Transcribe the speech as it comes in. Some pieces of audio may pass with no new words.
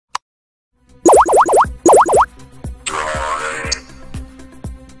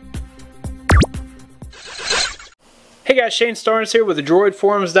Hey guys, Shane Starnes here with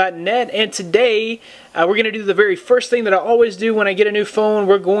droidforums.net, and today we're going to do the very first thing that I always do when I get a new phone.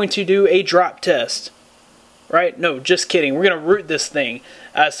 We're going to do a drop test. Right? No, just kidding. We're going to root this thing.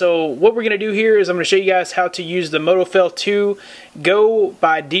 So what we're going to do here is I'm going to show you guys how to use the Motofail2go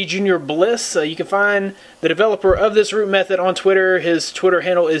by DJuniorBliss. You can find the developer of this root method on Twitter. His Twitter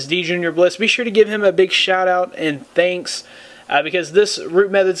handle is DJuniorBliss. Be sure to give him a big shout out and thanks because this root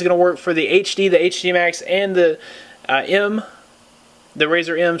method is going to work for the HD, the HD Maxx, and the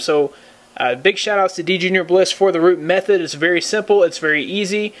Razr M. So big shout outs to DJuniorBliss for the root method. It's very simple, it's very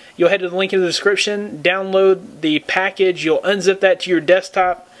easy. You'll head to the link in the description, download the package, you'll unzip that to your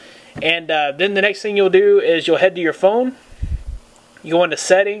desktop, and then the next thing you'll do is you'll head to your phone, you go into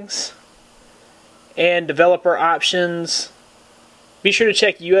settings and developer options. Be sure to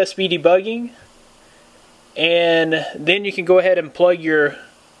check USB debugging, and then you can go ahead and plug your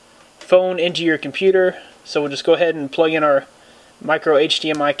phone into your computer. So we'll just go ahead and plug in our micro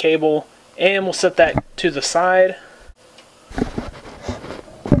HDMI cable, and we'll set that to the side.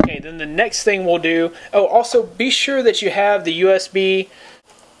 Okay, then the next thing we'll do, also be sure that you have the USB,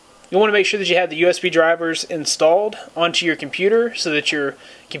 you want to make sure that you have the USB drivers installed onto your computer so that your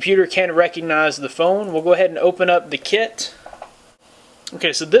computer can recognize the phone. We'll go ahead and open up the kit.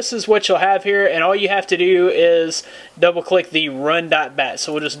 Okay, so this is what you'll have here, and all you have to do is double click the run.bat.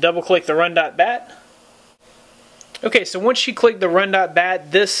 So we'll just double click the run.bat. Okay, so once you click the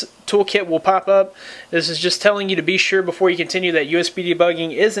run.bat, this toolkit will pop up. This is just telling you to be sure before you continue that USB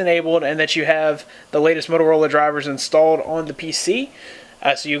debugging is enabled and that you have the latest Motorola drivers installed on the PC.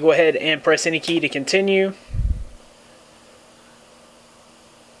 So you go ahead and press any key to continue.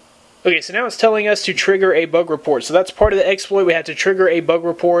 Okay, so now it's telling us to trigger a bug report. So that's part of the exploit. We have to trigger a bug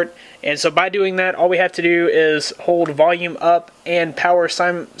report. And so by doing that, all we have to do is hold volume up and power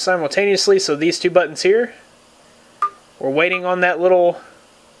simultaneously. So these two buttons here. We're waiting on that little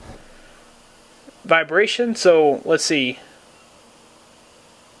vibration, so let's see.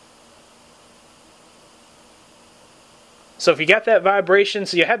 So if you got that vibration,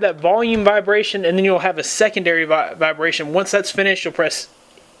 so you have that volume vibration, and then you'll have a secondary vibration. Once that's finished, you'll press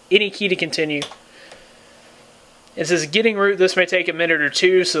any key to continue. It says getting root. This may take a minute or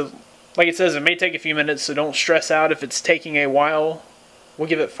two, so like it says, it may take a few minutes, so don't stress out if it's taking a while. We'll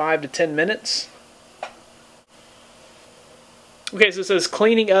give it 5 to 10 minutes. Okay, so it says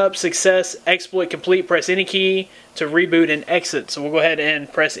cleaning up, success, exploit complete, press any key to reboot and exit. So we'll go ahead and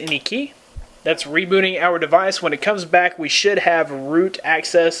press any key. That's rebooting our device. When it comes back, we should have root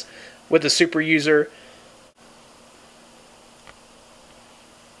access with the super user.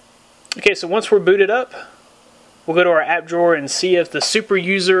 Okay, so once we're booted up, we'll go to our app drawer and see if the super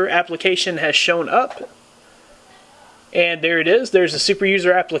user application has shown up. And there it is. There's the super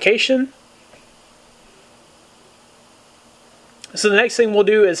user application. So the next thing we'll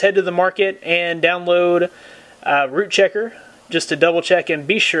do is head to the market and download Root Checker just to double check and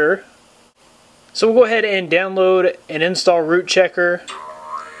be sure. So we'll go ahead and download and install Root Checker.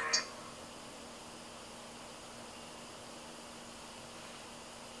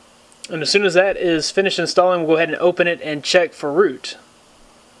 And as soon as that is finished installing, we'll go ahead and open it and check for root.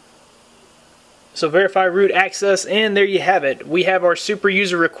 So verify root access, and there you have it. We have our super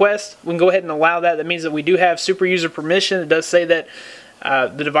user request. We can go ahead and allow that. That means that we do have super user permission. It does say that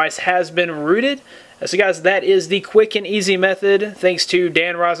the device has been rooted. So guys, that is the quick and easy method. Thanks to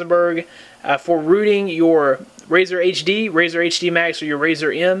Dan Rosenberg for rooting your Razr HD, Razr HD Maxx, or your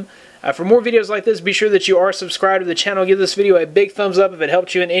Razr M. For more videos like this, be sure that you are subscribed to the channel. Give this video a big thumbs up if it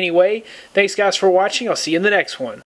helped you in any way. Thanks guys for watching. I'll see you in the next one.